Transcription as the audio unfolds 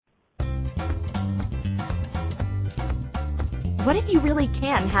What if you really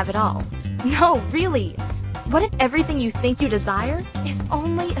can have it all? No, really. What if everything you think you desire is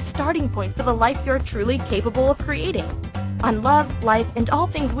only a starting point for the life you're truly capable of creating? On Love, Life, and All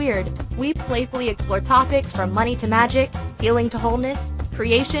Things Weird, we playfully explore topics from money to magic, healing to wholeness,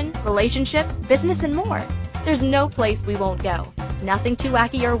 creation, relationship, business, and more. There's no place we won't go. Nothing too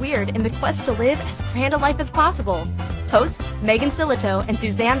wacky or weird in the quest to live as grand a life as possible. Hosts Megan Silito and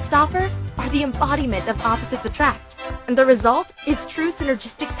Suzanne Stoffer are the embodiment of opposites attract, and the result is true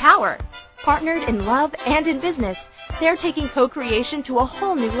synergistic power. Partnered in love and in business, they're taking co-creation to a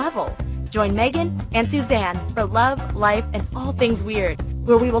whole new level. Join Megan and Suzanne for Love, Life, and All Things Weird,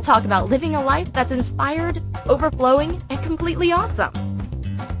 where we will talk about living a life that's inspired, overflowing, and completely awesome.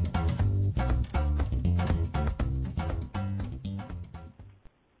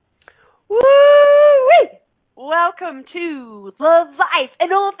 Woo-wee! Welcome to Love, Life,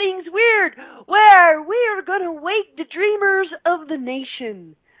 and All Things Weird, where we are going to wake the dreamers of the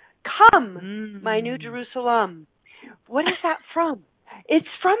nation. Come, my New Jerusalem. What is that from? It's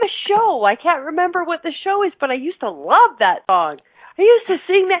from a show. I can't remember what the show is, but I used to love that song. I used to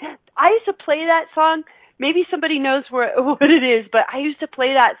sing that. I used to play that song. Maybe somebody knows what it is, but I used to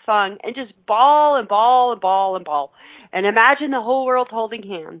play that song and just bawl and bawl and bawl and bawl. And imagine the whole world holding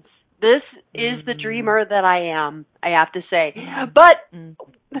hands. This is the dreamer that I am, I have to say. But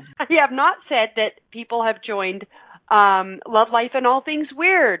I have not said that people have joined Love, Life, and All Things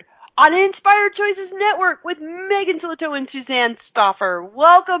Weird on Inspired Choices Network with Megan Silito and Suzanne Stoffer.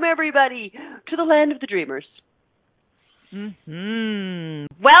 Welcome, everybody, to the land of the dreamers.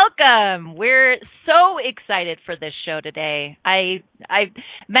 Welcome. We're so excited for this show today.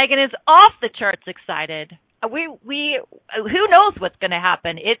 Megan is off the charts excited. We who knows what's going to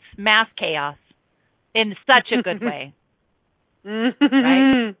happen? It's mass chaos in such a good way.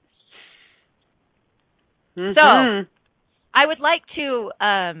 Right? So, I would like to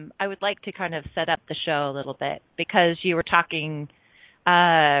kind of set up the show a little bit because you were talking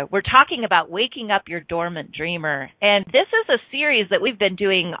we're talking about waking up your dormant dreamer. And this is a series that we've been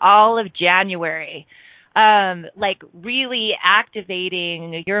doing all of January. Like really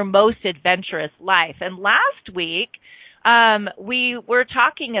activating your most adventurous life. And last week, we were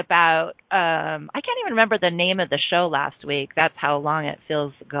talking about, I can't even remember the name of the show last week. That's how long it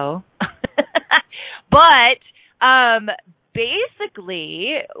feels ago. But,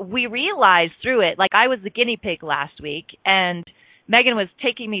 basically, we realized through it, like I was the guinea pig last week, and Megan was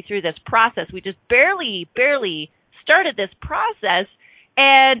taking me through this process. We just barely started this process.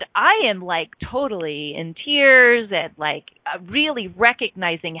 And I am like totally in tears and like really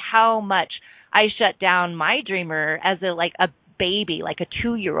recognizing how much I shut down my dreamer as a baby, like a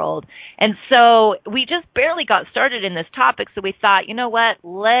 2-year-old. And so we just barely got started in this topic. So we thought, you know what,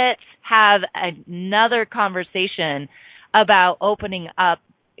 let's have another conversation about opening up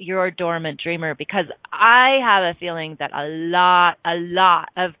your dormant dreamer, because I have a feeling that a lot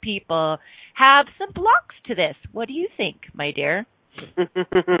of people have some blocks to this. What do you think, my dear?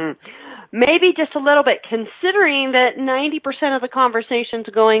 Maybe just a little bit, considering that 90% of the conversations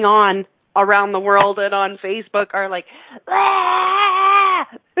going on around the world and on Facebook are like, ah!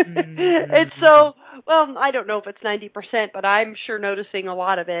 And so, well, I don't know if it's 90%, but I'm sure noticing a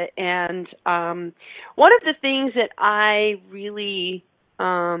lot of it. And one of the things that I really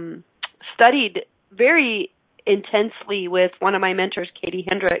studied very intensely with one of my mentors, Katie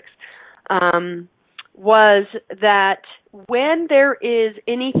Hendricks, was that when there is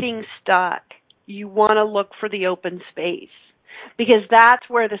anything stuck, you want to look for the open space, because that's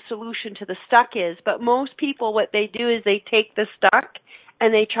where the solution to the stuck is. But most people, what they do is they take the stuck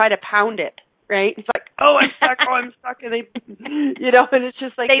and they try to pound it, right? It's like, oh, I'm stuck, and they, and it's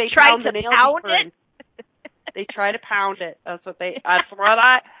just like they try pound to the nail pound deeper it. They try to pound it.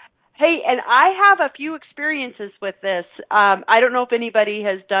 Hey, and I have a few experiences with this. I don't know if anybody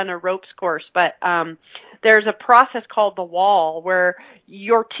has done a ropes course, but there's a process called the wall where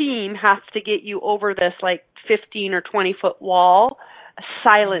your team has to get you over this like 15 or 20 foot wall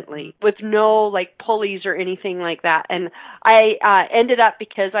silently with no like pulleys or anything like that. And I ended up,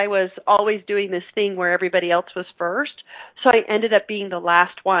 because I was always doing this thing where everybody else was first, so I ended up being the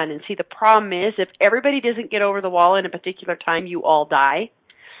last one. And see, the problem is if everybody doesn't get over the wall in a particular time, you all die.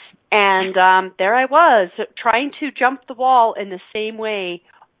 And there I was, trying to jump the wall in the same way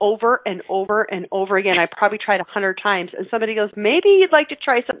over and over and over again. I probably tried 100 times. And somebody goes, maybe you'd like to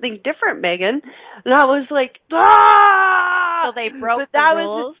try something different, Megan. And I was like, ah! So they broke the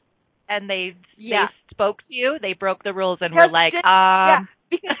rules and they spoke to you. They broke the rules and were like, yeah,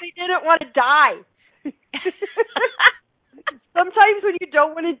 because they didn't want to die. Sometimes when you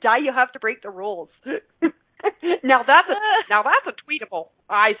don't want to die, you have to break the rules. Now that's a tweetable,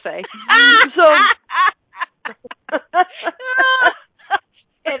 I say. So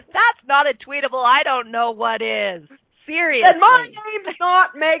if that's not a tweetable, I don't know what is. Seriously. And my name's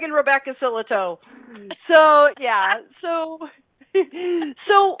not Megan Rebecca Silito. So yeah, so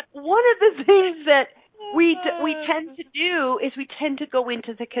one of the things that we tend to do is we tend to go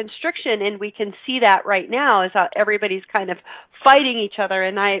into the constriction, and we can see that right now is how everybody's kind of fighting each other.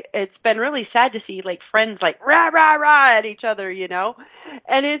 And it's been really sad to see like friends like rah rah rah at each other, you know.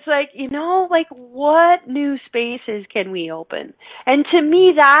 And it's like, you know, like what new spaces can we open? And to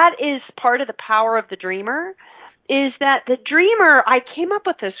me, that is part of the power of the dreamer. Is that the dreamer? I came up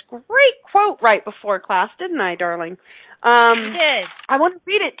with this great quote right before class, didn't I, darling? You did. I want to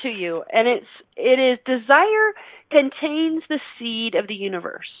read it to you, and it is desire contains the seed of the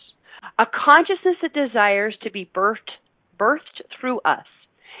universe, a consciousness that desires to be birthed through us.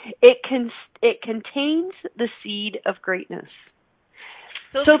 It contains the seed of greatness.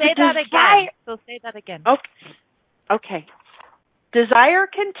 So say that again. So say that again. Okay. Desire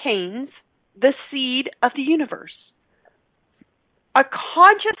contains the seed of the universe, a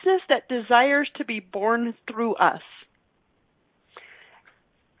consciousness that desires to be born through us.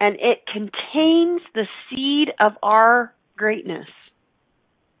 And it contains the seed of our greatness.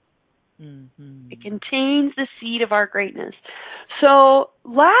 Mm-hmm. It contains the seed of our greatness. So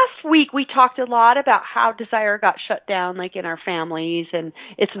last week we talked a lot about how desire got shut down, like in our families, and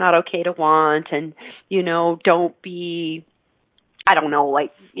it's not okay to want, and, you know, don't be, I don't know,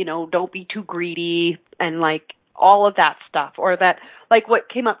 like, you know, don't be too greedy, and like all of that stuff. Or that, like what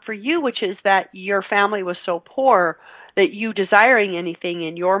came up for you, which is that your family was so poor that you desiring anything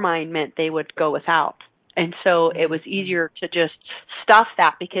in your mind meant they would go without. And so it was easier to just stuff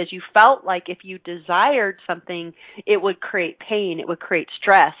that because you felt like if you desired something, it would create pain, it would create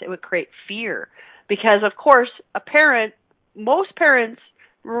stress, it would create fear. Because, of course, most parents,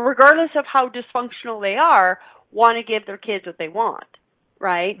 regardless of how dysfunctional they are, want to give their kids what they want,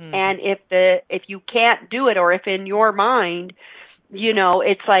 right? Mm. And if you can't do it, or if in your mind, you know,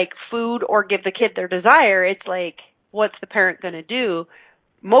 it's like food or give the kid their desire, it's like, what's the parent going to do?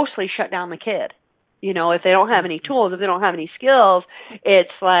 Mostly shut down the kid. You know, if they don't have any tools, if they don't have any skills,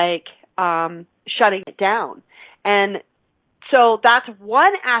 it's like shutting it down. And so that's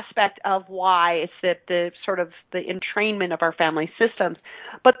one aspect of why it's the sort of the entrainment of our family systems.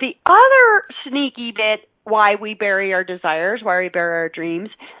 But the other sneaky bit why we bury our desires, why we bury our dreams,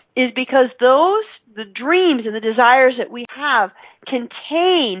 is because the dreams and the desires that we have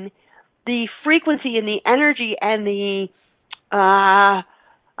contain the frequency and the energy and the, I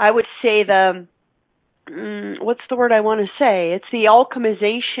would say what's the word I want to say? It's the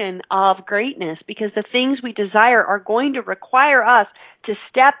alchemization of greatness, because the things we desire are going to require us to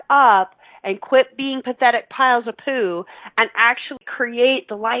step up and quit being pathetic piles of poo and actually create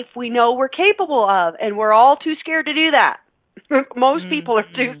the life we know we're capable of. And we're all too scared to do that. Most people are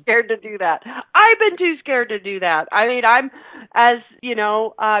too scared to do that. I've been too scared to do that. I mean, as you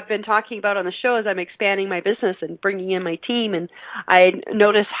know, I've been talking about on the show, as I'm expanding my business and bringing in my team, and I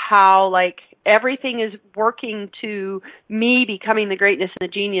notice how, like, everything is working to me becoming the greatness and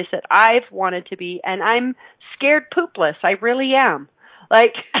the genius that I've wanted to be, and I'm scared poopless. I really am.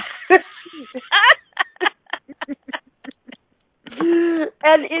 Like,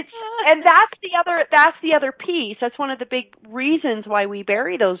 and that's the other piece. That's one of the big reasons why we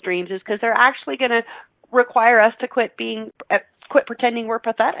bury those dreams, is because they're actually going to require us to quit pretending we're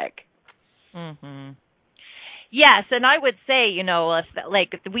pathetic. Mm-hmm. Yes, and I would say, you know, if,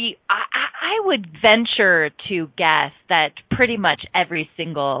 like I would venture to guess that pretty much every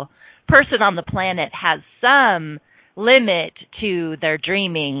single person on the planet has some limit to their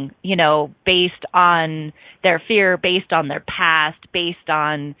dreaming, you know, based on their fear, based on their past, based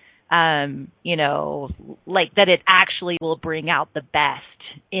on, you know, like that it actually will bring out the best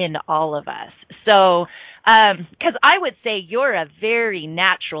in all of us. So, because I would say you're a very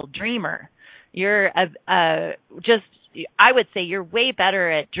natural dreamer. You're I would say you're way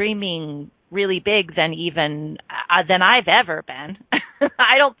better at dreaming really big than I've ever been.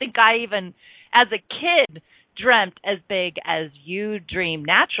 I don't think I even, as a kid, dreamt as big as you dream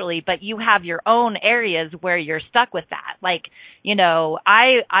naturally, but you have your own areas where you're stuck with that. Like, you know,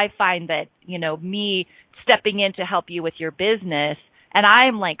 I find that, you know, me stepping in to help you with your business, and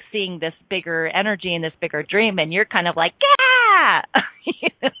I'm like seeing this bigger energy and this bigger dream, and you're kind of like, yeah, you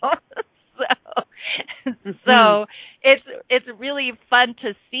know. So it's really fun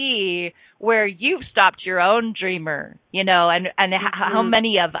to see where you've stopped your own dreamer, you know, and how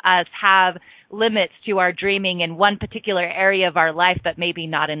many of us have limits to our dreaming in one particular area of our life, but maybe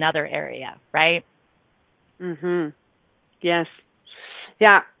not another area, right? Mhm. Yes.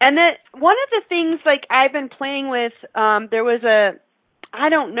 Yeah. And then one of the things like I've been playing with, there was I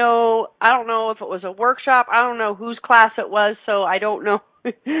don't know if it was a workshop. I don't know whose class it was, so I don't know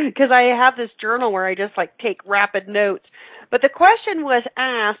because I have this journal where I just like take rapid notes. But the question was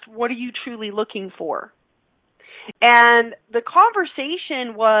asked, what are you truly looking for? And the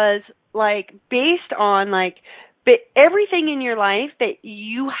conversation was like based on like everything in your life that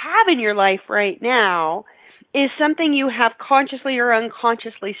you have in your life right now is something you have consciously or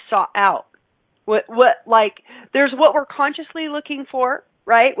unconsciously sought out. What like there's what we're consciously looking for,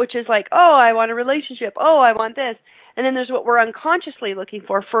 right? Which is like, oh, I want a relationship. Oh, I want this. And then there's what we're unconsciously looking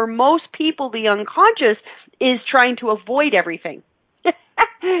for. For most people, the unconscious is trying to avoid everything.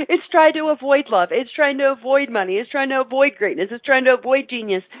 It's trying to avoid love. It's trying to avoid money. It's trying to avoid greatness. It's trying to avoid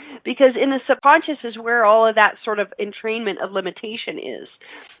genius. Because in the subconscious is where all of that sort of entrainment of limitation is.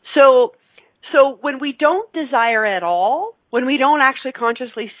 So when we don't desire at all, when we don't actually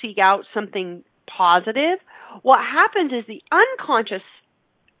consciously seek out something positive, what happens is the unconscious,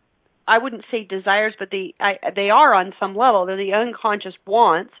 I wouldn't say desires, but they are on some level. They're the unconscious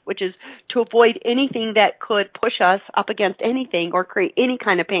wants, which is to avoid anything that could push us up against anything or create any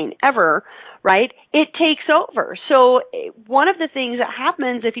kind of pain ever, right? It takes over. So one of the things that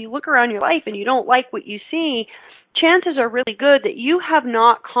happens if you look around your life and you don't like what you see, chances are really good that you have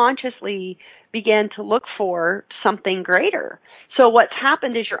not consciously began to look for something greater. So what's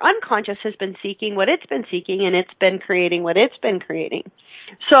happened is your unconscious has been seeking what it's been seeking, and it's been creating what it's been creating.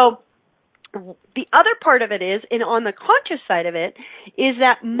 So the other part of it is, and on the conscious side of it, is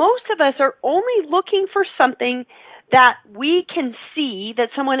that most of us are only looking for something that we can see that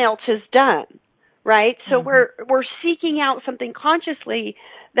someone else has done, right? So we're seeking out something consciously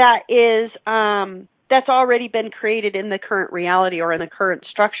that is that's already been created in the current reality or in the current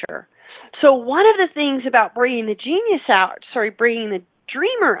structure. So one of the things about bringing the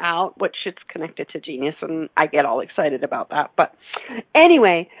dreamer out, which it's connected to genius, and I get all excited about that. But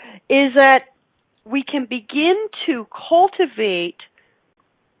anyway, is that we can begin to cultivate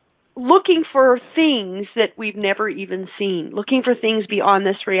looking for things that we've never even seen, looking for things beyond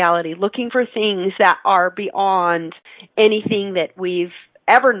this reality, looking for things that are beyond anything that we've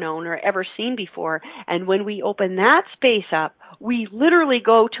ever known or ever seen before. And when we open that space up, we literally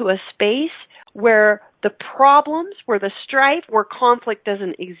go to a space where the problems, where the strife, where conflict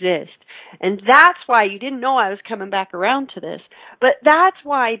doesn't exist. And that's why, you didn't know I was coming back around to this, but that's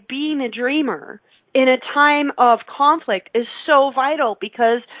why being a dreamer in a time of conflict is so vital,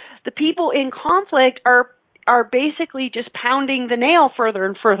 because the people in conflict are basically just pounding the nail further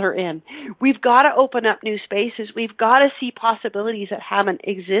and further in. We've got to open up new spaces. We've got to see possibilities that haven't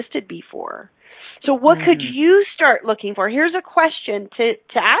existed before. So what could you start looking for? Here's a question to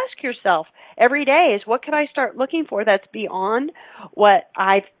ask yourself every day is, what could I start looking for that's beyond what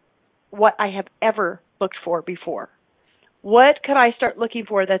I have ever looked for before? What could I start looking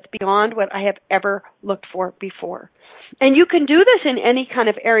for that's beyond what I have ever looked for before? And you can do this in any kind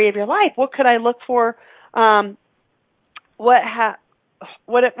of area of your life. What could I look for? What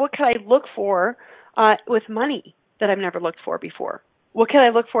could I look for with money that I've never looked for before? What can I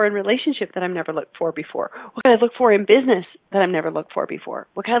look for in relationship that I've never looked for before? What can I look for in business that I've never looked for before?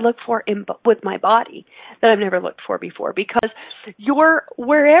 What can I look for with my body that I've never looked for before? Because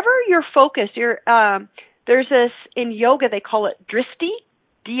wherever you're focused, there's this in yoga, they call it drishti,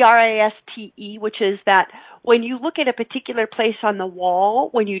 D-R-A-S-T-E, which is that when you look at a particular place on the wall,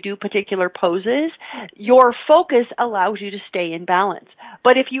 when you do particular poses, your focus allows you to stay in balance.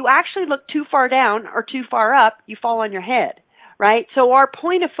 But if you actually look too far down or too far up, you fall on your head, right? So our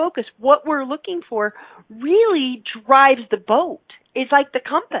point of focus, what we're looking for, really drives the boat. It's like the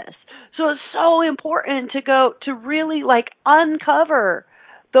compass. So it's so important to really like uncover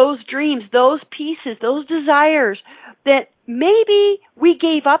those dreams, those pieces, those desires that maybe we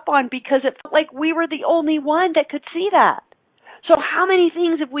gave up on because it felt like we were the only one that could see that. So how many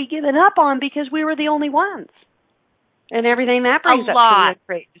things have we given up on because we were the only ones? And everything that brings up, can we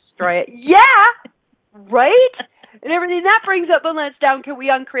uncreate, destroy it? Yeah, right? And everything that brings up and lets down, can we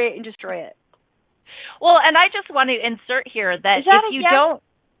uncreate and destroy it? Well, and I just want to insert here that if you yes? don't...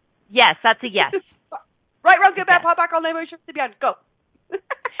 Yes, that's a yes. Right, wrong, good, bad, pop back, all neighbors, to beyond, go.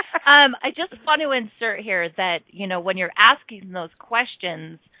 I just want to insert here that, when you're asking those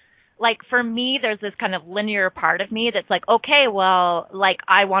questions, like for me, there's this kind of linear part of me that's like, okay, well, like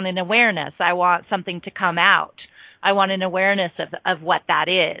I want an awareness. I want something to come out. I want an awareness of what that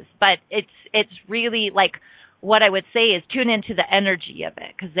is. But it's really like what I would say is tune into the energy of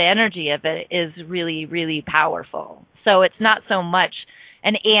it, because the energy of it is really, really powerful. So it's not so much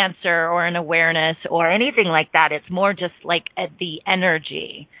an answer or an awareness or anything like that. It's more just like the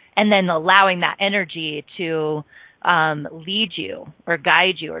energy, and then allowing that energy to lead you or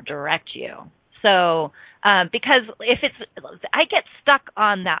guide you or direct you. So, because I get stuck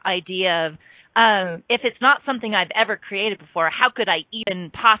on that idea of, if it's not something I've ever created before, how could I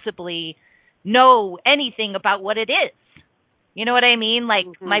even possibly know anything about what it is? You know what I mean? Like,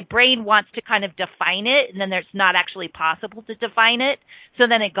 my brain wants to kind of define it, and then it's not actually possible to define it. So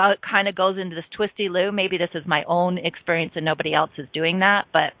then it kind of goes into this twisty loop. Maybe this is my own experience and nobody else is doing that,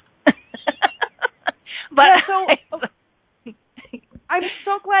 but but yeah, I'm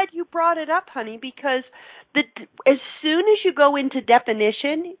so glad you brought it up, honey, because as soon as you go into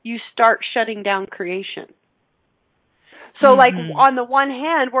definition, you start shutting down creation. So, like, on the one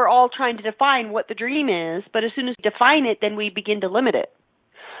hand, we're all trying to define what the dream is, but as soon as we define it, then we begin to limit it.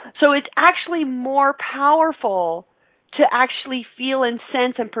 So it's actually more powerful to actually feel and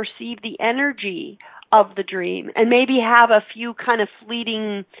sense and perceive the energy of the dream, and maybe have a few kind of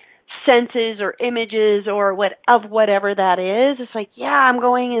fleeting senses or images or whatever that is. It's like, yeah, I'm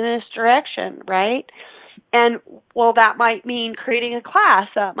going in this direction, right? And, well, that might mean creating a class.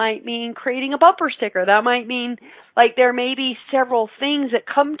 That might mean creating a bumper sticker. That might mean, like, there may be several things that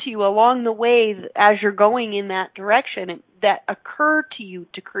come to you along the way as you're going in that direction that occur to you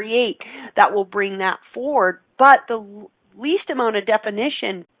to create that will bring that forward. But the least amount of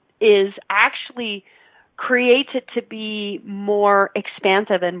definition is actually creates it to be more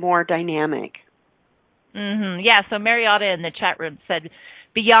expansive and more dynamic. Yeah, so Mariotta in the chat room said,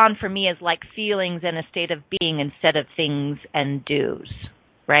 beyond for me is like feelings and a state of being instead of things and do's,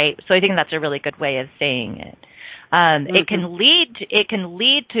 right? So I think that's a really good way of saying it. It can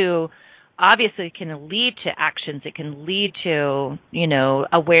lead to obviously it can lead to actions. It can lead to,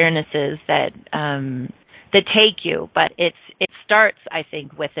 awarenesses that take you, but it starts, I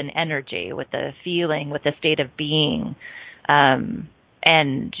think, with an energy, with a feeling, with a state of being. And,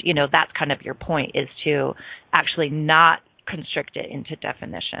 that's kind of your point, is to actually not constrict it into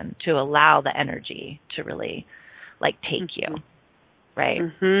definition, to allow the energy to really, like, take you, right?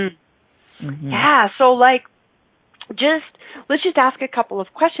 Yeah, so, like, let's just ask a couple of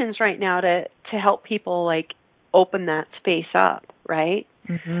questions right now to help people, like, open that space up, right?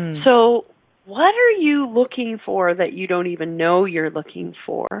 So what are you looking for that you don't even know you're looking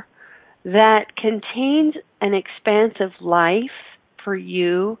for that contains an expansive life for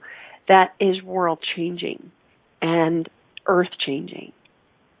you that is world-changing and earth-changing?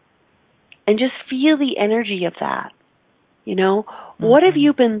 And just feel the energy of that. What have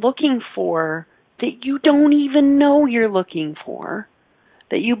you been looking for that you don't even know you're looking for,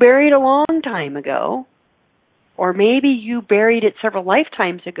 that you buried a long time ago, or maybe you buried it several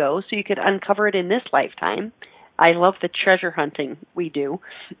lifetimes ago so you could uncover it in this lifetime? I love the treasure hunting we do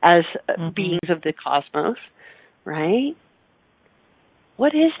as beings of the cosmos, right?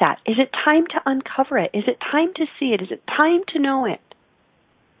 What is that? Is it time to uncover it? Is it time to see it? Is it time to know it?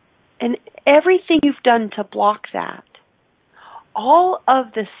 And everything you've done to block that, all of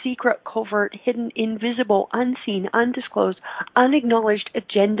the secret, covert, hidden, invisible, unseen, undisclosed, unacknowledged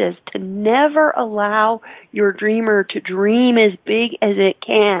agendas to never allow your dreamer to dream as big as it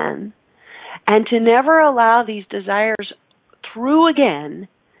can, and to never allow these desires through again,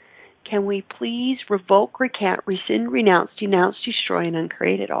 can we please revoke, recant, rescind, renounce, denounce, destroy, and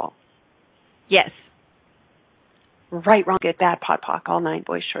uncreate it all? Yes. Right, wrong, good, bad, pod, poc, all nine,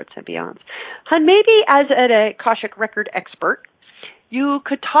 boys, shorts, and beyonds. Hun, maybe as an Akashic record expert, you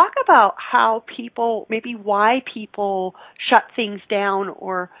could talk about why people shut things down,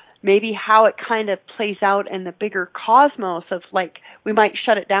 or maybe how it kind of plays out in the bigger cosmos of, like, we might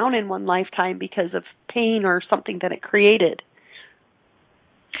shut it down in one lifetime because of pain or something that it created.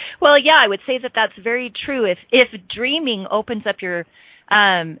 Well, yeah, I would say that that's very true. If dreaming opens up your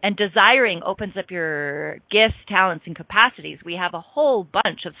and desiring opens up your gifts, talents, and capacities, we have a whole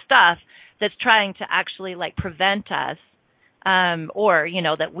bunch of stuff that's trying to actually, like, prevent us, or,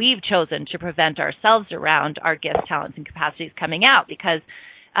 that we've chosen to prevent ourselves around our gifts, talents, and capacities coming out. Because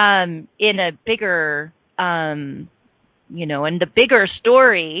in a bigger, in the bigger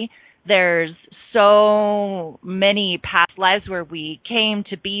story, there's so many past lives where we came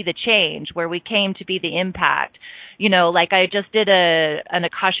to be the change, where we came to be the impact. Like, I just did an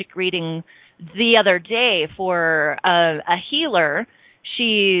Akashic reading the other day for a healer.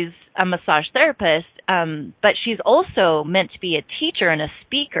 She's a massage therapist, but she's also meant to be a teacher and a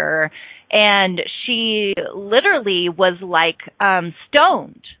speaker. And she literally was like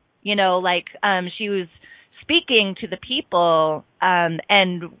stoned, she was speaking to the people, and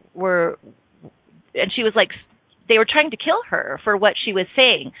she was like, they were trying to kill her for what she was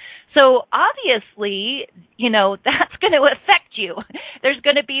saying. So obviously, that's going to affect you. There's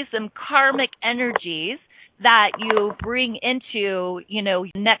going to be some karmic energies that you bring into,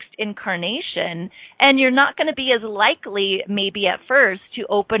 next incarnation, and you're not going to be as likely maybe at first to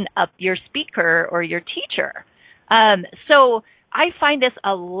open up your speaker or your teacher. So I find this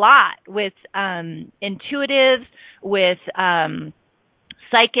a lot with intuitives, with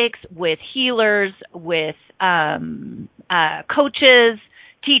psychics, with healers, with coaches,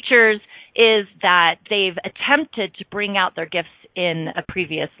 teachers, is that they've attempted to bring out their gifts in a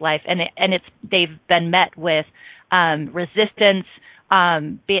previous life, and they've been met with resistance,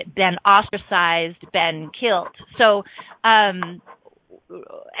 been ostracized, been killed. So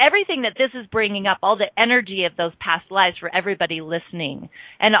everything that this is bringing up, all the energy of those past lives for everybody listening,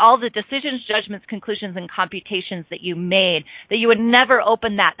 and all the decisions, judgments, conclusions, and computations that you made, that you would never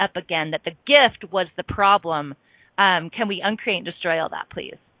open that up again, that the gift was the problem. Can we uncreate and destroy all that,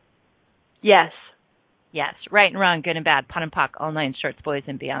 please? Yes. Yes, right and wrong, good and bad, pun and pock, all nine shorts, boys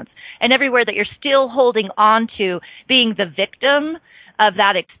and beyonds. And everywhere that you're still holding on to being the victim of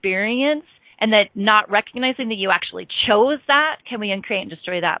that experience and that not recognizing that you actually chose that, can we uncreate and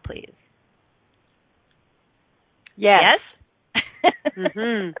destroy that, please? Yes?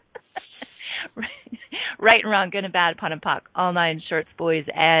 Mm-hmm. Right and wrong, good and bad, pun and pock, all nine shorts, boys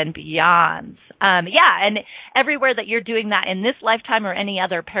and beyonds. And everywhere that you're doing that in this lifetime or any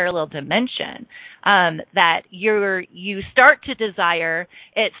other parallel dimension, that you start to desire,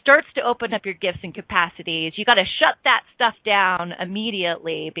 it starts to open up your gifts and capacities. You got to shut that stuff down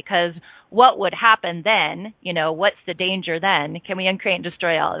immediately, because what would happen then? What's the danger then? Can we uncreate and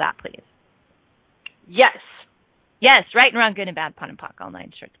destroy all of that, please? Yes. Yes, right and wrong, good and bad, pun and pock, all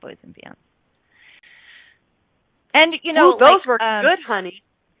nine shorts, boys and beyonds. And, those were good, honey.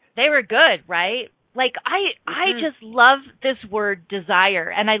 They were good, right? Like, I just love this word desire,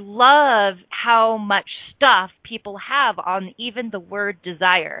 and I love how much stuff people have on even the word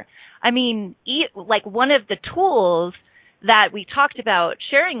desire. I mean, like, one of the tools that we talked about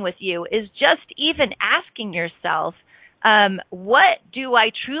sharing with you is just even asking yourself, what do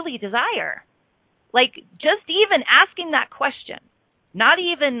I truly desire? Like, just even asking that question, not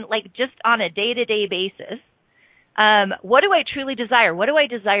even, like, just on a day-to-day basis. What do I truly desire? What do I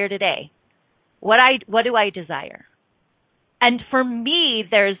desire today? What do I desire? And for me,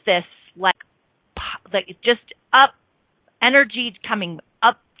 there's this like just up energy coming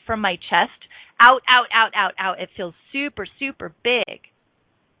up from my chest, out. It feels super, super big.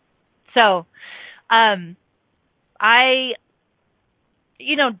 So, don't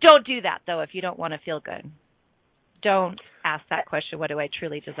do that though if you don't want to feel good. Don't ask that question. What do I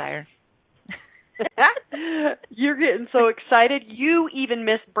truly desire? You're getting so excited. You even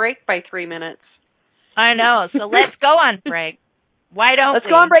missed break by 3 minutes. I know. So let's go on break. Why don't Let's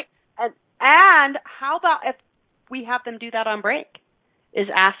go on break. And how about if we have them do that on break? Is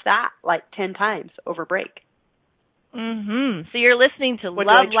ask that like 10 times over break. Mm-hmm. So you're listening to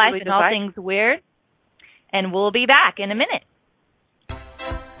Love, Life, and All Things Weird, and we'll be back in a minute.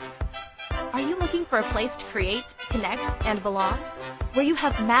 Are you looking for a place to create, connect, and belong? Where you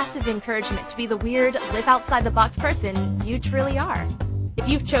have massive encouragement to be the weird, live outside the box person you truly are. If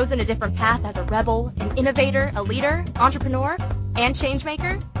you've chosen a different path as a rebel, an innovator, a leader, entrepreneur, and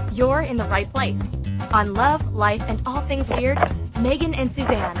changemaker, you're in the right place. On Love, Life, and All Things Weird, Megan and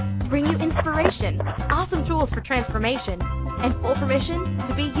Suzanne bring you inspiration, awesome tools for transformation, and full permission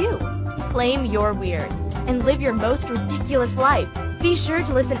to be you. Claim your weird and live your most ridiculous life. Be sure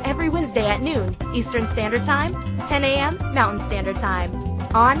to listen every Wednesday at noon Eastern Standard Time, 10 a.m. Mountain Standard Time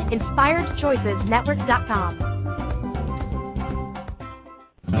on InspiredChoicesNetwork.com.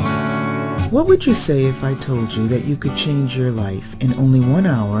 What would you say if I told you that you could change your life in only 1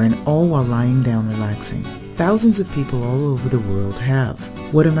 hour and all while lying down relaxing? Thousands of people all over the world have.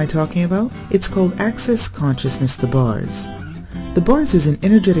 What am I talking about? It's called Access Consciousness, the bars. The bars is an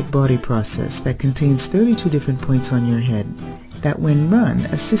energetic body process that contains 32 different points on your head that when run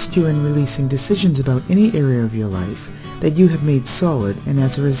assist you in releasing decisions about any area of your life that you have made solid and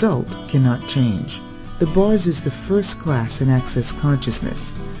as a result cannot change. The bars is the first class in Access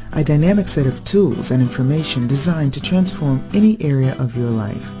Consciousness, a dynamic set of tools and information designed to transform any area of your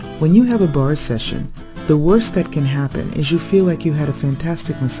life. When you have a bars session, the worst that can happen is you feel like you had a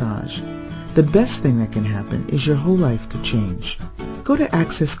fantastic massage. The best thing that can happen is your whole life could change. Go to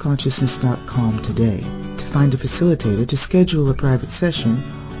accessconsciousness.com today to find a facilitator to schedule a private session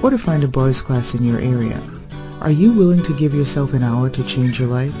or to find a bars class in your area. Are you willing to give yourself an hour to change your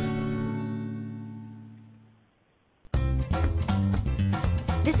life?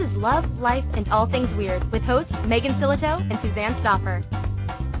 This is Love, Life, and All Things Weird with hosts Megan Silito and Suzanne Stoffer.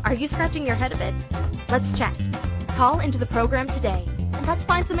 Are you scratching your head a bit? Let's chat. Call into the program today, and let's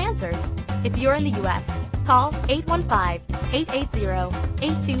find some answers. If you're in the U.S., call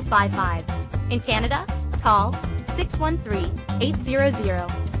 815-880-8255. In Canada, call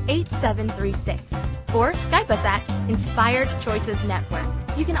 613-800-8736. Or Skype us at Inspired Choices Network.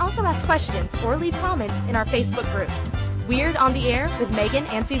 You can also ask questions or leave comments in our Facebook group. Weird on the Air with Megan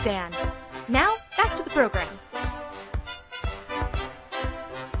and Suzanne. Now, back to the program.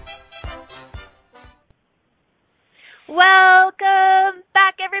 Welcome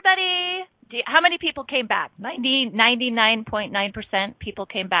back, everybody. How many people came back? 99.9% people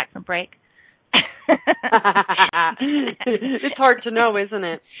came back from break. It's hard to know, isn't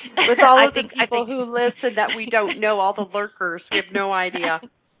it? With all of the people who listen that we don't know, all the lurkers, we have no idea.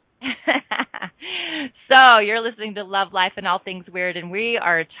 So you're listening to Love, Life, and All Things Weird, and we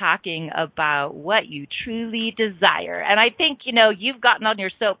are talking about what you truly desire. And I think, you've gotten on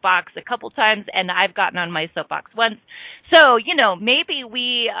your soapbox a couple times, and I've gotten on my soapbox once. So, maybe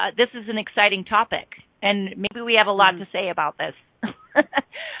this is an exciting topic, and maybe we have a lot to say about this.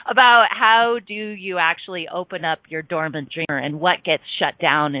 About how do you actually open up your dormant dreamer and what gets shut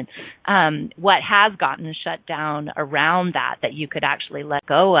down and what has gotten shut down around that you could actually let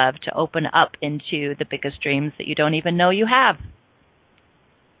go of to open up into the biggest dreams that you don't even know you have.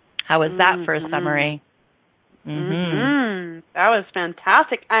 How was that for a summary? That was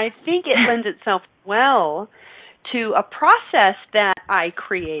fantastic. I think it lends itself well to a process that I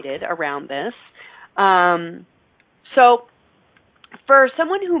created around this. So for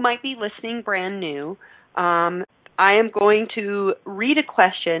someone who might be listening brand new, I am going to read a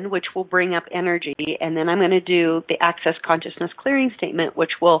question which will bring up energy, and then I'm going to do the Access Consciousness Clearing Statement,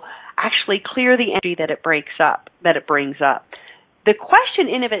 which will actually clear the energy that it brings up. The question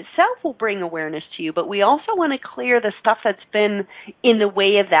in of itself will bring awareness to you, but we also want to clear the stuff that's been in the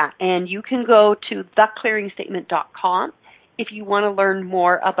way of that. And you can go to theclearingstatement.com if you want to learn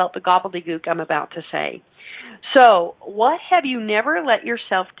more about the gobbledygook I'm about to say. So, what have you never let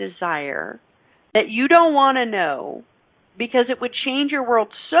yourself desire that you don't want to know because it would change your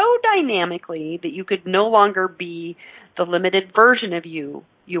world so dynamically that you could no longer be the limited version of you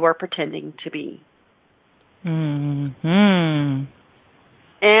are pretending to be? Mm-hmm.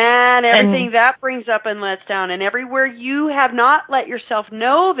 And everything that brings up and lets down, and everywhere you have not let yourself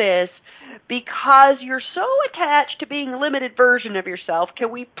know this because you're so attached to being a limited version of yourself, can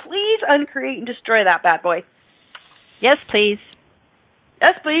we please uncreate and destroy that bad boy? Yes, please.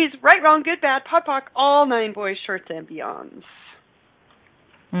 Yes, please. Right, wrong, good, bad, POD, POC, all 9 boys, shorts, and beyonds.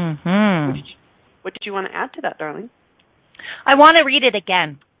 Mm-hmm. What did you want to add to that, darling? I want to read it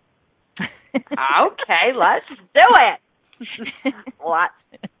again. Okay, let's do it.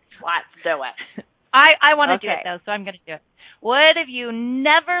 Let's do it. I want to do it, though, so I'm going to do it. What have you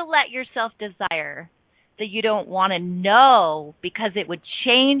never let yourself desire that you don't want to know because it would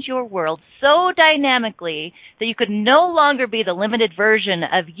change your world so dynamically that you could no longer be the limited version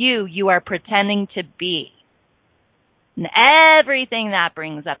of you are pretending to be? And everything that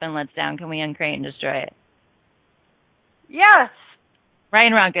brings up and lets down, can we uncreate and destroy it? Yes. Right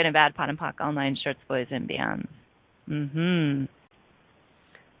and wrong, good and bad, POD and POC, all 9 shorts, boys, and beyond. Mm-hmm.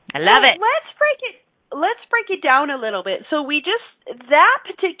 I love it. Let's break it down a little bit. So that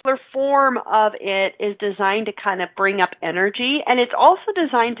particular form of it is designed to kind of bring up energy, and it's also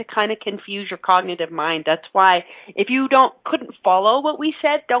designed to kind of confuse your cognitive mind. That's why if you couldn't follow what we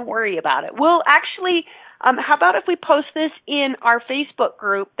said, don't worry about it. We'll actually, how about if we post this in our Facebook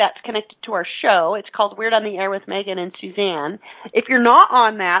group that's connected to our show? It's called Weird on the Air with Megan and Suzanne. If you're not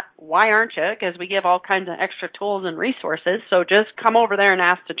on that, why aren't you? Because we give all kinds of extra tools and resources. So just come over there and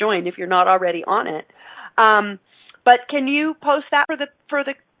ask to join if you're not already on it. But can you post that for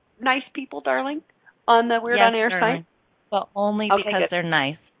the nice people, darling, on the Weird on Air site? But only because they're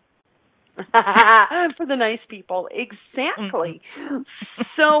nice. For the nice people, exactly.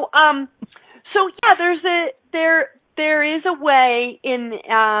 So yeah, there is a way in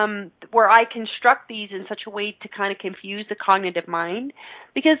where I construct these in such a way to kind of confuse the cognitive mind.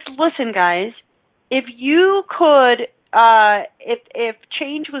 Because listen, guys, if you could. If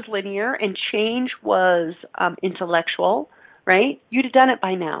change was linear and change was intellectual, right, you'd have done it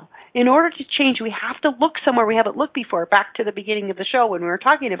by now. In order to change, we have to look somewhere we haven't looked before. Back to the beginning of the show when we were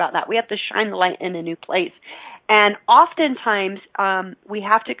talking about that. We have to shine the light in a new place. And oftentimes we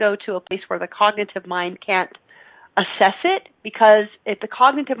have to go to a place where the cognitive mind can't assess it, because if the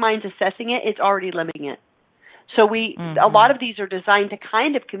cognitive mind's assessing it, it's already limiting it. So a lot of these are designed to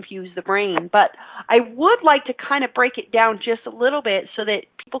kind of confuse the brain, but I would like to kind of break it down just a little bit so that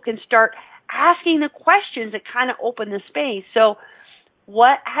people can start asking the questions that kind of open the space. So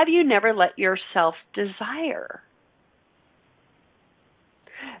what have you never let yourself desire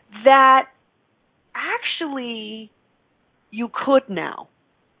that actually you could now?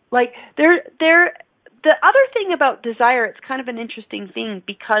 Like the other thing about desire, it's kind of an interesting thing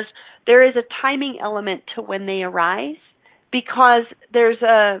because there is a timing element to when they arise, because there's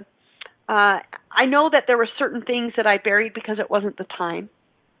I know that there were certain things that I buried because it wasn't the time,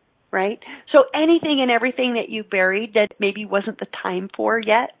 right? So anything and everything that you buried that maybe wasn't the time for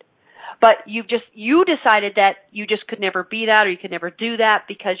yet, but you decided that you just could never be that, or you could never do that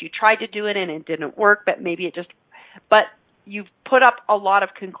because you tried to do it and it didn't work, but but you've put up a lot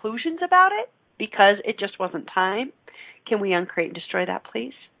of conclusions about it because it just wasn't time. Can we uncreate and destroy that,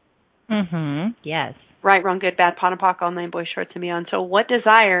 please? Yes. Right, wrong, good, bad, pot and pock, all nine boys, shorts, and beyond. So what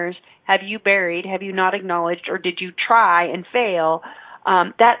desires have you buried, have you not acknowledged, or did you try and fail,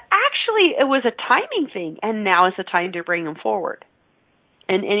 that actually it was a timing thing, and now is the time to bring them forward?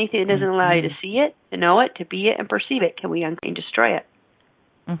 And anything that doesn't allow you to see it, to know it, to be it, and perceive it, can we uncreate and destroy it?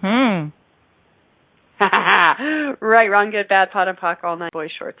 Right, wrong, good, bad, pot and pock, all nine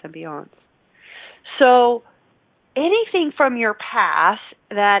boys, shorts, and beyond. So anything from your past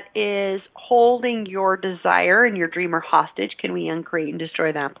that is holding your desire and your dreamer hostage, can we uncreate and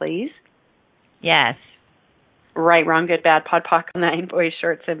destroy that, please? Yes. Right, wrong, good, bad, pod, pock, nine boys,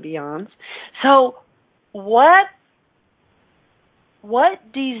 shorts, and beyonds. So what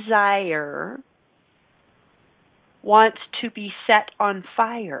desire wants to be set on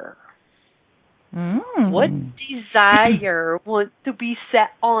fire? What desire wants to be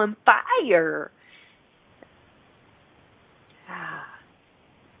set on fire?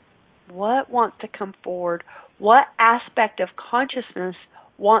 What wants to come forward? What aspect of consciousness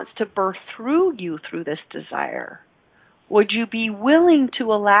wants to birth through you through this desire? Would you be willing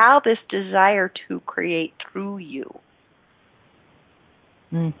to allow this desire to create through you?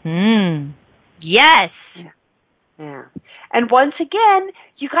 Yes. Yeah. And once again,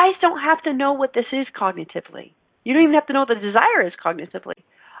 you guys don't have to know what this is cognitively. You don't even have to know the desire is cognitively.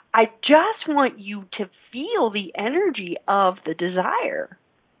 I just want you to feel the energy of the desire.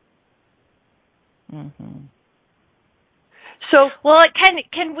 So, well,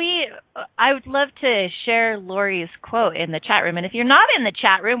 can we? I would love to share Lori's quote in the chat room. And if you're not in the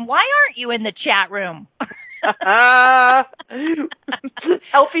chat room, why aren't you in the chat room?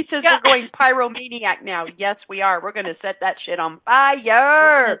 Elfie says we're going pyromaniac now. Yes, we are. We're going to set that shit on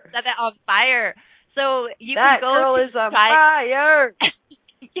fire. Set it on fire. So you that can go girl to is on fire.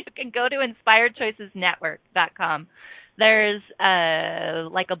 You can go to InspiredChoicesNetwork.com. There's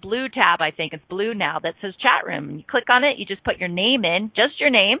like a blue tab, I think it's blue now, that says chat room. And you click on it, you just put your name in, just your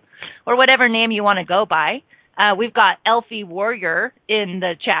name, or whatever name you want to go by. We've got Elfie Warrior in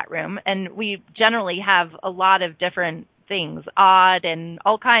the chat room, and we generally have a lot of different things, odd and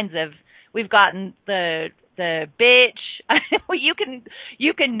all kinds of. We've gotten the bitch. you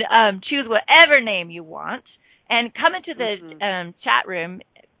can choose whatever name you want, and come into the chat room.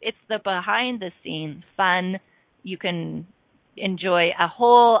 It's the behind the scenes fun. You can enjoy a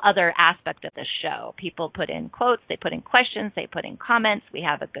whole other aspect of the show. People put in quotes, they put in questions, they put in comments. We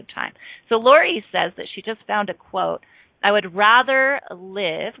have a good time. So Lori says that she just found a quote. I would rather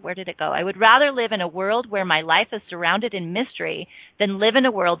live, where did it go? I would rather live in a world where my life is surrounded in mystery than live in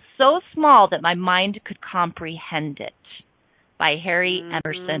a world so small that my mind could comprehend it. By Harry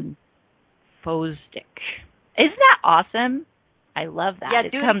Emerson Fosdick. Isn't that awesome? I love that. Yeah,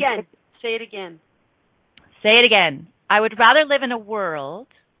 do it again. Say it again. Say it again. I would rather live in a world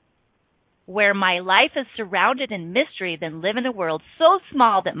where my life is surrounded in mystery than live in a world so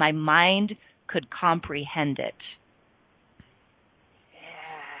small that my mind could comprehend it.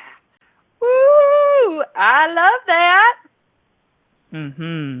 Yeah. Woo! I love that.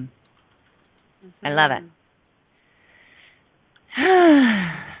 I love it.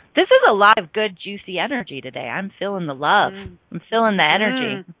 This is a lot of good, juicy energy today. I'm feeling the love. I'm feeling the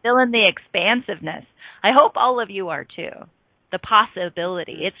energy. I'm feeling the expansiveness. I hope all of you are too. The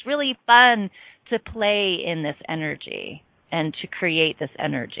possibility. It's really fun to play in this energy and to create this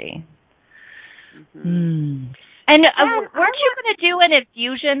energy. And weren't you going to do an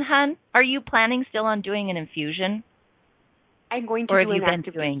infusion, hun? Are you planning still on doing an infusion? I'm going to do an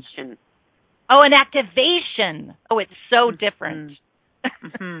activation. Oh, an activation. Oh, it's so different.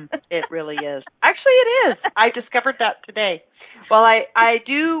 It really is. Actually, it is. I discovered that today. Well, I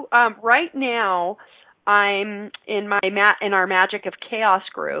do right now. I'm in our Magic of Chaos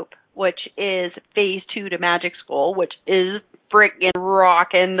group, which is phase 2 to Magic School, which is freaking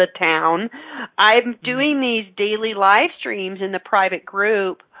rocking the town. I'm doing these daily live streams in the private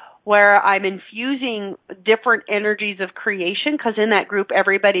group where I'm infusing different energies of creation, because in that group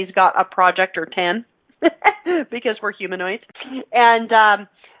everybody's got a project or 10 because we're humanoids. And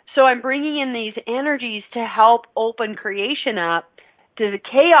so I'm bringing in these energies to help open creation up to the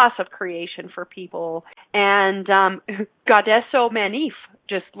chaos of creation for people. And Goddess Manif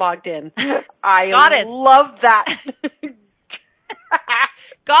just logged in. I love that.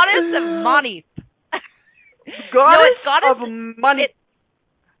 Goddess of Manif. Goddess of money.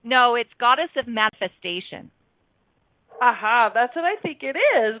 No, it's Goddess of Manifestation. Aha, that's what I think it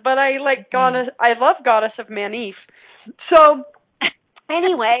is. But I like Goddess. I love Goddess of Manif. So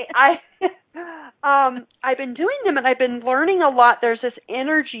anyway, I've been doing them and I've been learning a lot. There's this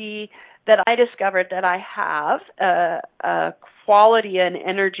energy that I discovered that I have, a quality and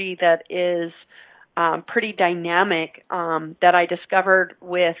energy that is pretty dynamic, that I discovered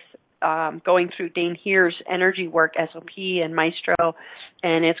with going through Dane Heer's energy work, SOP and Maestro,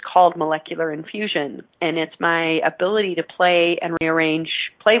 and it's called molecular infusion. And it's my ability to play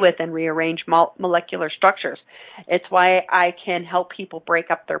with and rearrange molecular structures. It's why I can help people break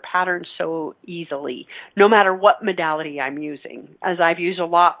up their patterns so easily, no matter what modality I'm using, as I've used a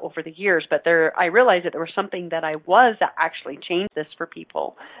lot over the years. But I realized that there was something that actually changed this for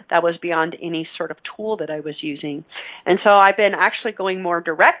people that was beyond any sort of tool that I was using. And so I've been actually going more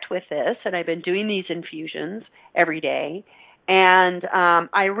direct with this, and I've been doing these infusions every day. And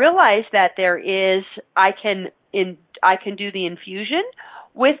I realized that I can do the infusion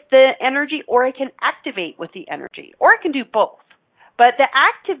with the energy, or I can activate with the energy, or I can do both. But the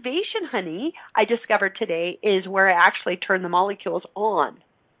activation, honey, I discovered today is where I actually turn the molecules on.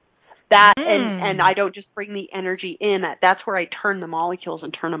 And I don't just bring the energy in. That's where I turn the molecules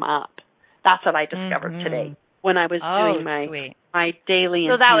and turn them up. That's what I discovered today when I was doing my daily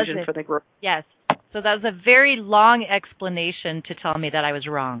infusion for the group. Yes. So that was a very long explanation to tell me that I was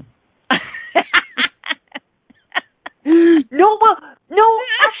wrong. No,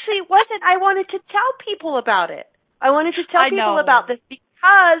 actually it wasn't. I wanted to tell people about it. I wanted to tell people about this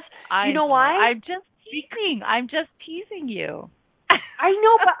because, you know why? I'm just teasing you. I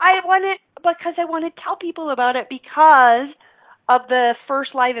know, but because I want to tell people about it because of the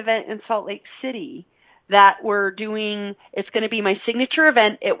first live event in Salt Lake City that we're doing. It's going to be my signature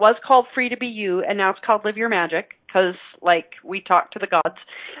event. It was called Free to Be You, and now it's called Live Your Magic, because, we talk to the gods.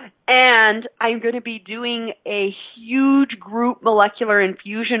 And I'm going to be doing a huge group molecular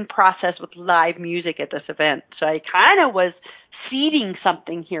infusion process with live music at this event. So I kind of was seeding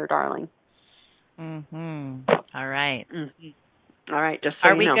something here, darling. All right. All right, just so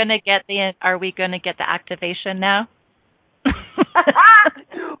Are we going to get the activation now?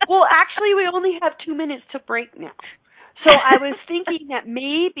 Well, actually, we only have 2 minutes to break now. So I was thinking that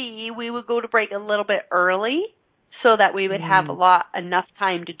maybe we would go to break a little bit early so that we would have enough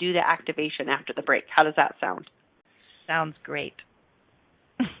time to do the activation after the break. How does that sound? Sounds great.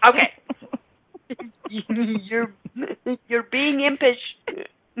 Okay. You're being impish.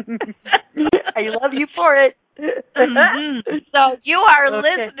 I love you for it. So you are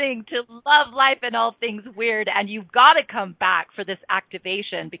listening to Love, Life, and All Things Weird, and you've got to come back for this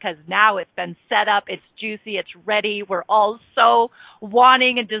activation because now it's been set up, it's juicy, it's ready. We're all so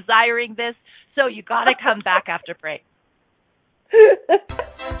wanting and desiring this, so you got to come back after break.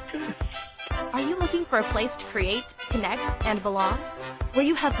 Are you looking for a place to create, connect, and belong? Where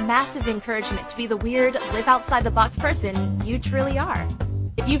you have massive encouragement to be the weird, live outside the box person you truly are.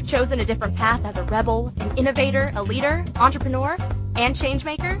 If you've chosen a different path as a rebel, an innovator, a leader, entrepreneur, and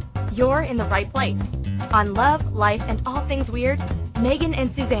changemaker, you're in the right place. On Love, Life, and All Things Weird, Megan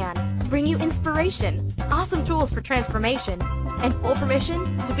and Suzanne bring you inspiration, awesome tools for transformation, and full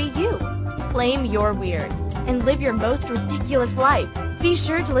permission to be you. Claim your weird and live your most ridiculous life. Be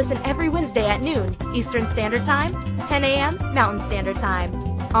sure to listen every Wednesday at noon Eastern Standard Time, 10 a.m. Mountain Standard Time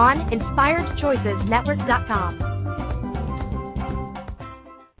on InspiredChoicesNetwork.com.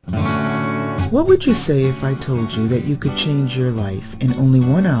 What would you say if I told you that you could change your life in only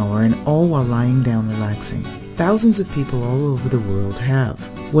 1 hour and all while lying down relaxing? Thousands of people all over the world have.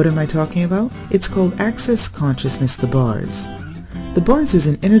 What am I talking about? It's called Access Consciousness, the bars. The bars is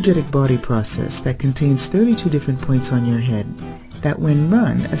an energetic body process that contains 32 different points on your head that when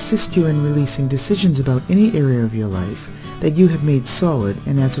run assist you in releasing decisions about any area of your life that you have made solid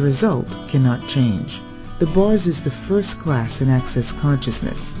and as a result cannot change. The bars is the first class in Access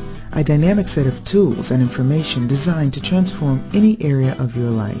Consciousness, a dynamic set of tools and information designed to transform any area of your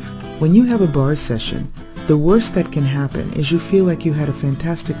life. When you have a bars session, The worst that can happen is you feel like you had a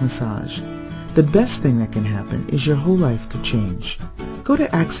fantastic massage. The best thing that can happen is your whole life could change. Go to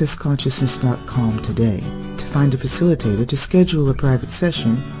accessconsciousness.com today to find a facilitator to schedule a private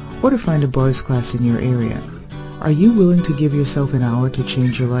session or to find a bars class in your area. Are you willing to give yourself an hour to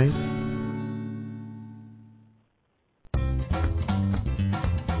change your life?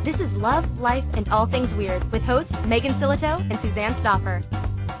 This is Love, Life, and All Things Weird with hosts Megan Silito and Suzanne Stoffer.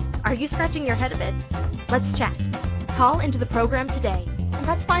 Are you scratching your head a bit? Let's chat. Call into the program today, and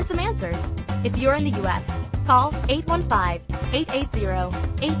let's find some answers. If you're in the U.S., call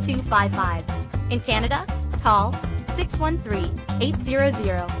 815-880-8255. In Canada, call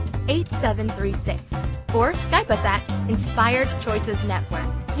 613-800-8736. Or Skype us at Inspired Choices Network.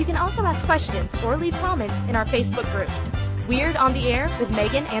 You can also ask questions or leave comments in our Facebook group, Weird on the Air with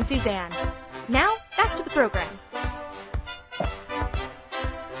Megan and Suzanne. Now, back to the program.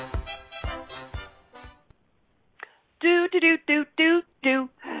 Do.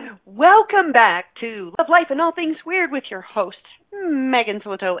 Welcome back to Love, Life, and All Things Weird with your hosts, Megan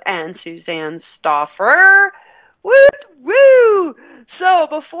Silito and Suzanne Stoffer. Woo! Woo! So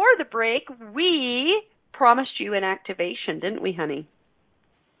before the break, we promised you an activation, didn't we, honey?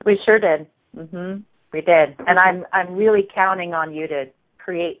 We sure did. We did. And I'm really counting on you to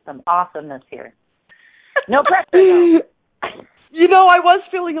create some awesomeness here. No pressure, though. You know, I was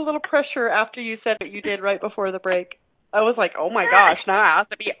feeling a little pressure after you said what you did right before the break. I was like, oh my gosh, now it has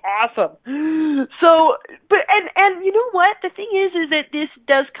to be awesome. So, but, and you know what? The thing is that this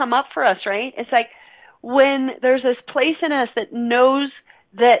does come up for us, right? It's like when there's this place in us that knows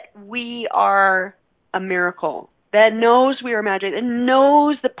that we are a miracle, that knows we are magic, that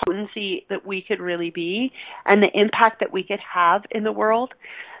knows the potency that we could really be and the impact that we could have in the world.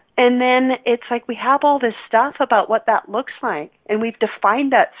 And then it's like we have all this stuff about what that looks like, and we've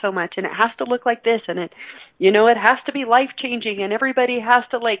defined that so much, and it has to look like this, and it, you know, it has to be life-changing, and everybody has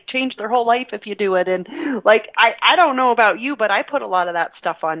to, like, change their whole life if you do it. And, like, I don't know about you, but I put a lot of that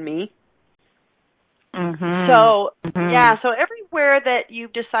stuff on me. So, yeah, so everywhere that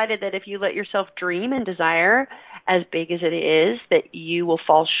you've decided that if you let yourself dream and desire as big as it is, that you will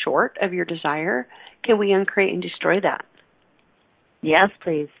fall short of your desire, can we uncreate and destroy that? Yes,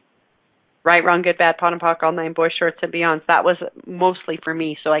 please. Right, wrong, good, bad, pot and pock, all nine, boys, shorts, and beyonds. That was mostly for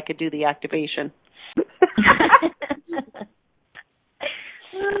me so I could do the activation.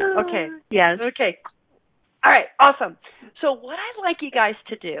 Okay. Yes. Okay. All right, awesome. So what I'd like you guys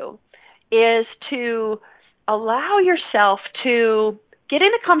to do is to allow yourself to get in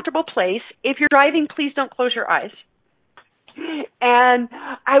a comfortable place. If you're driving, please don't close your eyes. And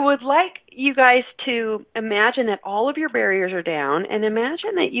I would like you guys to imagine that all of your barriers are down, and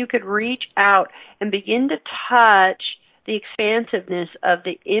imagine that you could reach out and begin to touch the expansiveness of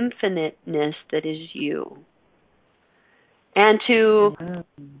the infiniteness that is you. And to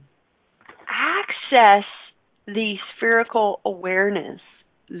access the spherical awareness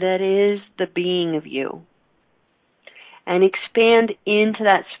that is the being of you. And expand into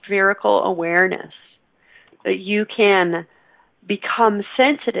that spherical awareness that you can become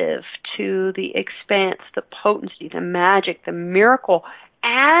sensitive to the expanse, the potency, the magic, the miracle,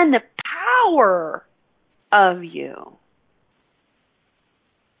 and the power of you.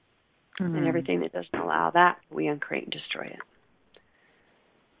 And everything that doesn't allow that, we uncreate and destroy it.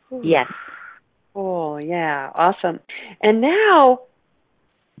 Yes. Oh, yeah. Awesome. And now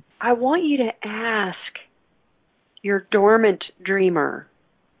I want you to ask your dormant dreamer.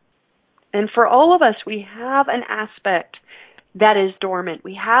 And for all of us, we have an aspect that is dormant.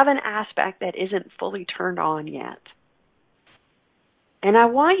 We have an aspect that isn't fully turned on yet. And I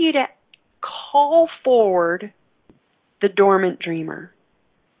want you to call forward the dormant dreamer.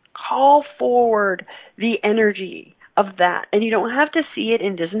 Call forward the energy of that. And you don't have to see it,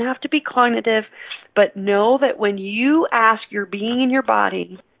 and it doesn't have to be cognitive, but know that when you ask your being in your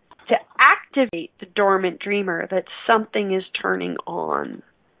body to activate the dormant dreamer, that something is turning on.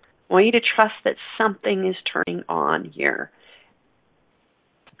 I want you to trust that something is turning on here.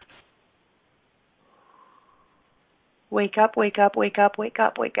 Wake up, wake up, wake up, wake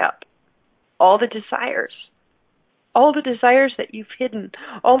up, wake up. All the desires that you've hidden,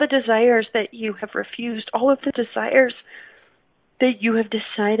 all the desires that you have refused, all of the desires that you have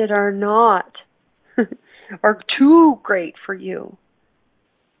decided are not, are too great for you.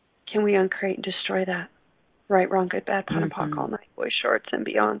 Can we uncreate and destroy that? Right, wrong, good, bad, pot and pock, all night, boys, shorts, and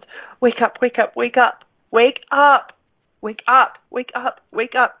beyond. Wake up, wake up, wake up, wake up, wake up, wake up,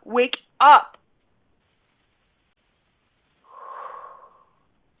 wake up, wake up.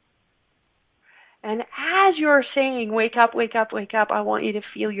 And as you're saying, wake up, wake up, wake up, I want you to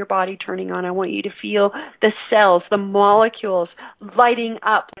feel your body turning on. I want you to feel the cells, the molecules lighting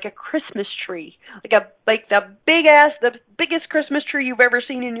up like a Christmas tree, like the biggest Christmas tree you've ever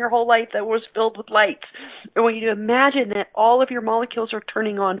seen in your whole life that was filled with lights. I want you to imagine that all of your molecules are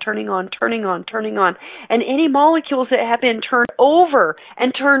turning on, turning on, turning on, turning on. And any molecules that have been turned over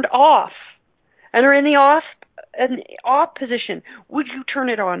and turned off and are in the off position, would you turn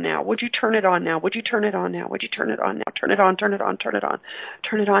it on now? Would you turn it on now? Would you turn it on now? Would you turn it on now? Turn it on, turn it on, turn it on,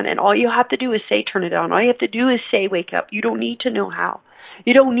 turn it on. And all you have to do is say turn it on. All you have to do is say wake up. You don't need to know how.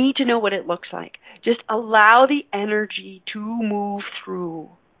 You don't need to know what it looks like. Just allow the energy to move through.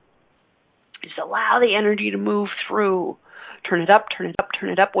 Just allow the energy to move through. Turn it up, turn it up, turn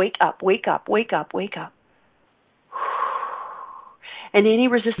it up. Wake up, wake up, wake up, wake up. And any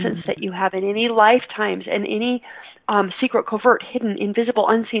resistance that you have in any lifetimes and any secret, covert, hidden, invisible,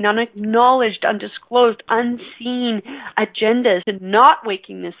 unseen, unacknowledged, undisclosed, unseen agendas and not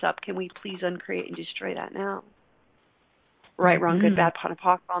waking this up, can we please uncreate and destroy that now? Right, wrong, good, bad,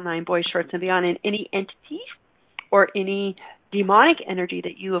 pot, all nine, boys, shorts, and beyond. And any entity or any demonic energy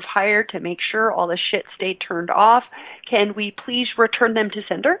that you have hired to make sure all the shit stayed turned off, can we please return them to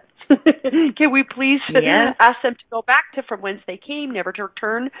sender? Can we please ask them to go back to from whence they came, never to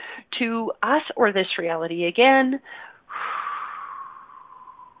return to us or this reality again?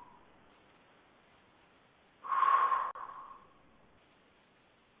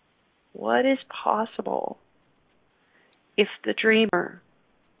 What is possible if the dreamer,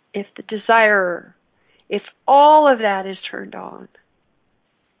 if the desirer, if all of that is turned on,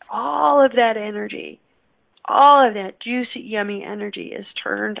 all of that energy, all of that juicy, yummy energy is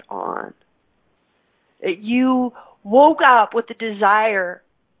turned on? You woke up with the desire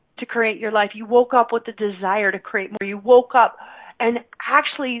to create your life. You woke up with the desire to create more. You woke up and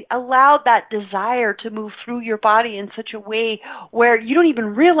actually allowed that desire to move through your body in such a way where you don't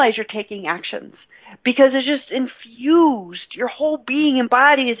even realize you're taking actions, because it's just infused. Your whole being and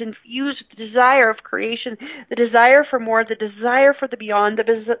body is infused with the desire of creation, the desire for more, the desire for the beyond,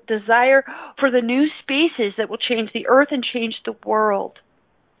 the desire for the new spaces that will change the earth and change the world.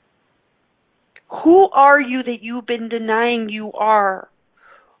 Who are you that you've been denying you are?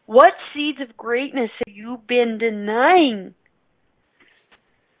 What seeds of greatness have you been denying?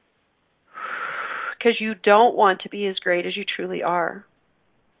 Because you don't want to be as great as you truly are.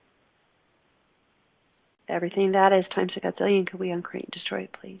 Everything that is times a gazillion, could we uncreate and destroy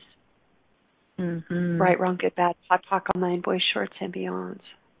it, please? Right, wrong, good, bad, hot, talk, all nine, boys, shorts, and beyonds.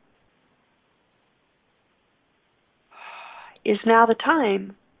 Is now the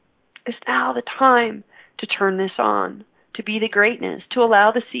time to turn this on, to be the greatness, to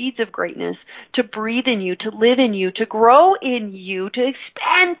allow the seeds of greatness to breathe in you, to live in you, to grow in you, to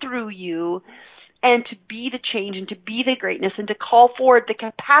expand through you, and to be the change and to be the greatness and to call forward the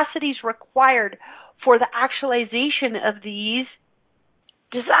capacities required for the actualization of these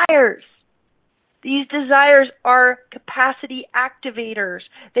desires. These desires are capacity activators.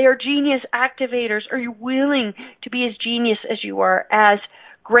 They are genius activators. Are you willing to be as genius as you are, as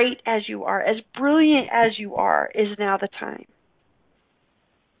great as you are, as brilliant as you are? Is now the time.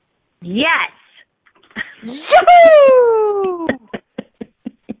 Yes. Yoo-hoo!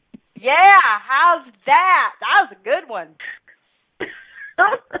 Yeah, how's that? That was a good one.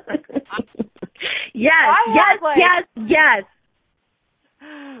 Yes.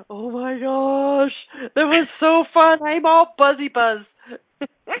 Oh my gosh, that was so fun. I'm all buzzy buzz.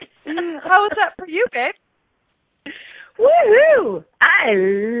 How was that for you, babe? Woohoo! I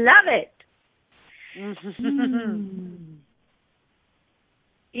love it.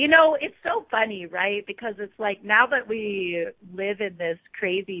 You know, it's so funny, right? Because it's like now that we live in this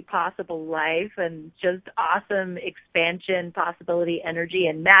crazy possible life and just awesome expansion, possibility, energy,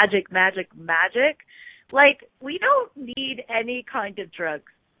 and magic, like we don't need any kind of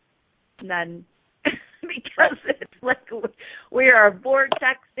drugs. None. Because it's like we are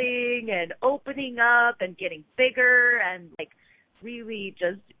vortexing and opening up and getting bigger and like really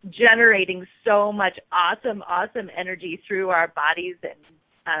just generating so much awesome energy through our bodies and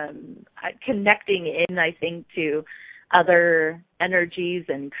connecting in, I think, to other energies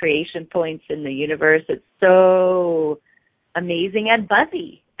and creation points in the universe. It's so amazing and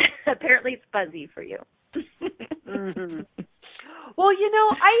buzzy. Apparently it's buzzy for you. Well, you know,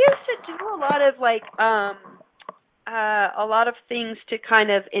 I used to do a lot of things to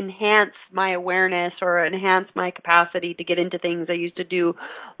kind of enhance my awareness or enhance my capacity to get into things. I used to do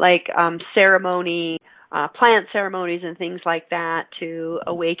like plant ceremonies and things like that to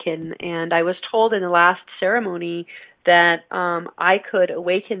awaken. And I was told in the last ceremony that I could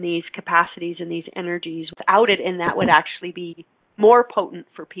awaken these capacities and these energies without it, and that would actually be more potent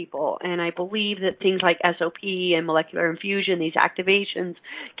for people. And I believe that things like SOP and molecular infusion, these activations,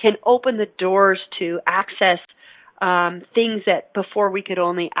 can open the doors to access things that before we could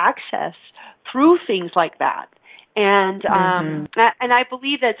only access through things like that. And and I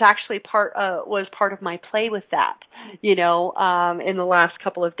believe that's actually was part of my play with that, in the last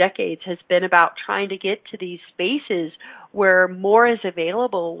couple of decades, has been about trying to get to these spaces where more is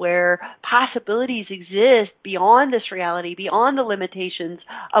available, where possibilities exist beyond this reality, beyond the limitations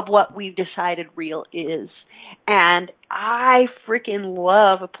of what we've decided real is. And I freaking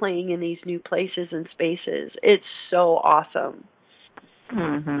love playing in these new places and spaces. It's so awesome.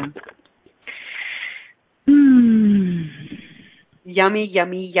 Yummy,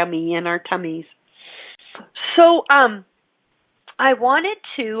 yummy, yummy in our tummies. So, I wanted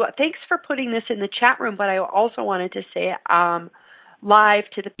to, thanks for putting this in the chat room, but I also wanted to say live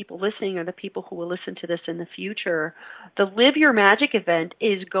to the people listening or the people who will listen to this in the future, the Live Your Magic event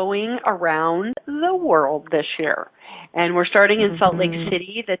is going around the world this year. And we're starting in Salt Lake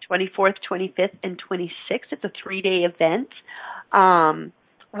City, the 24th, 25th, and 26th. It's a 3-day event.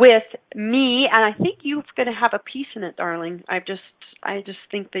 With me, and I think you're going to have a piece in it, darling. I just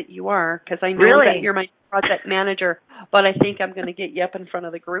think that you are, because I know that you're my project manager, but I think I'm going to get you up in front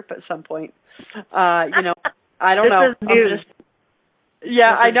of the group at some point. I don't know. This is news.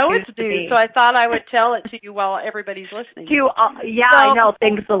 I know it's news, so I thought I would tell it to you while everybody's listening. I know.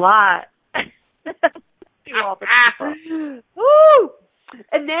 Thanks a lot. To all the people. Woo!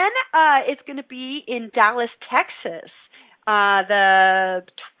 And then it's going to be in Dallas, Texas.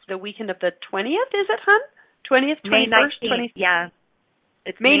 The weekend of the 20th, is it, hon? 20th, 21st? May 19th, 20th. Yeah.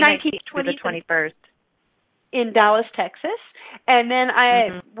 It's May 19th, 20th to the 21st. In Dallas, Texas. And then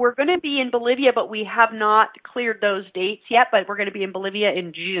we're going to be in Bolivia, but we have not cleared those dates yet, but we're going to be in Bolivia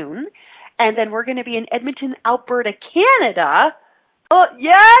in June. And then we're going to be in Edmonton, Alberta, Canada. Oh,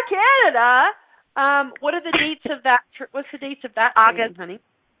 yeah, Canada. What are the dates of that? What's the dates of that training, honey?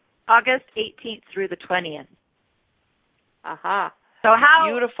 August 18th through the 20th. Aha. So how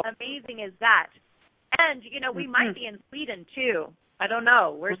beautiful. Amazing is that? And, we might be in Sweden, too. I don't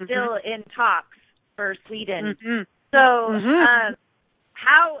know. We're still in talks for Sweden. So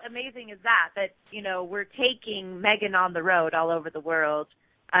how amazing is that, we're taking Megan on the road all over the world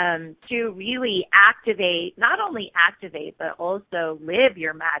to really activate, not only activate, but also live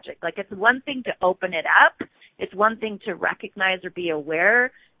your magic. Like, it's one thing to open it up. It's one thing to recognize or be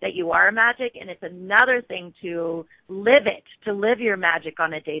aware that you are magic, and it's another thing to live it, to live your magic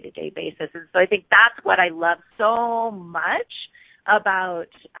on a day-to-day basis. And so I think that's what I love so much about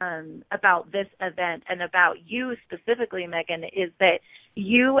this event and about you specifically, Megan, is that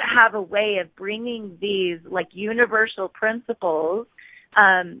you have a way of bringing these like universal principles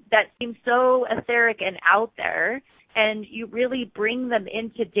that seem so etheric and out there, and you really bring them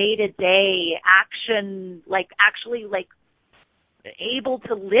into day-to-day action, like actually like able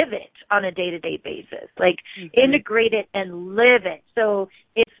to live it on a day-to-day basis, like integrate it and live it. So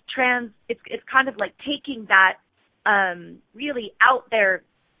it's kind of like taking that really out there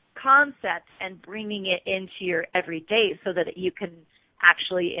concept and bringing it into your everyday so that you can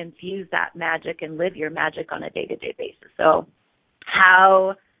actually infuse that magic and live your magic on a day-to-day basis. So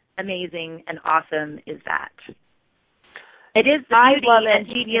how amazing and awesome is that? It is the beauty and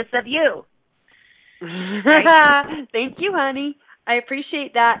genius of you. Right? Thank you, honey. I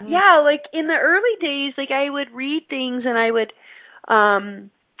appreciate that. Yeah, like in the early days, like I would read things and I would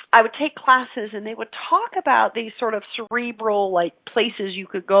take classes and they would talk about these sort of cerebral like places you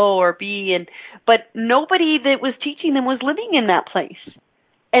could go or be, but nobody that was teaching them was living in that place.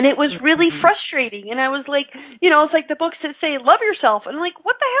 And it was really frustrating. And I was like, it's like the books that say, love yourself. And I'm like,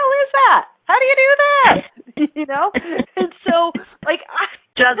 what the hell is that? How do you do that? And so, like,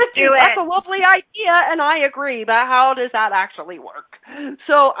 just do it. That's a lovely idea, and I agree, but how does that actually work?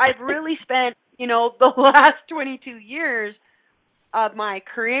 So I've really spent, the last 22 years of my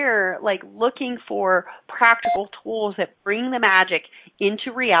career, like, looking for practical tools that bring the magic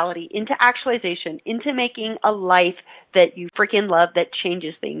into reality, into actualization, into making a life that you freaking love that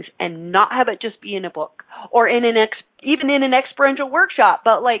changes things, and not have it just be in a book or in even in an experiential workshop,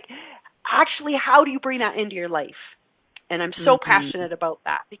 but like actually how do you bring that into your life? And I'm so passionate about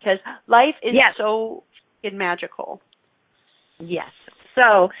that because life is so magical. Yes.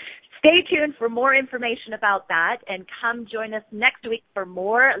 So stay tuned for more information about that, and come join us next week for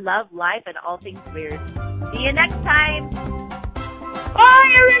more Love, Life, and All Things Weird. See you next time.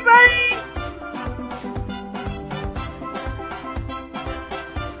 Bye, everybody.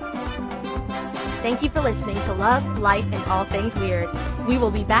 Thank you for listening to Love, Life, and All Things Weird. We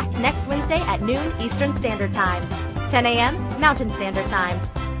will be back next Wednesday at noon Eastern Standard Time, 10 a.m. Mountain Standard Time.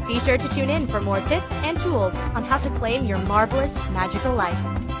 Be sure to tune in for more tips and tools on how to claim your marvelous, magical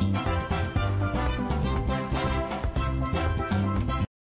life.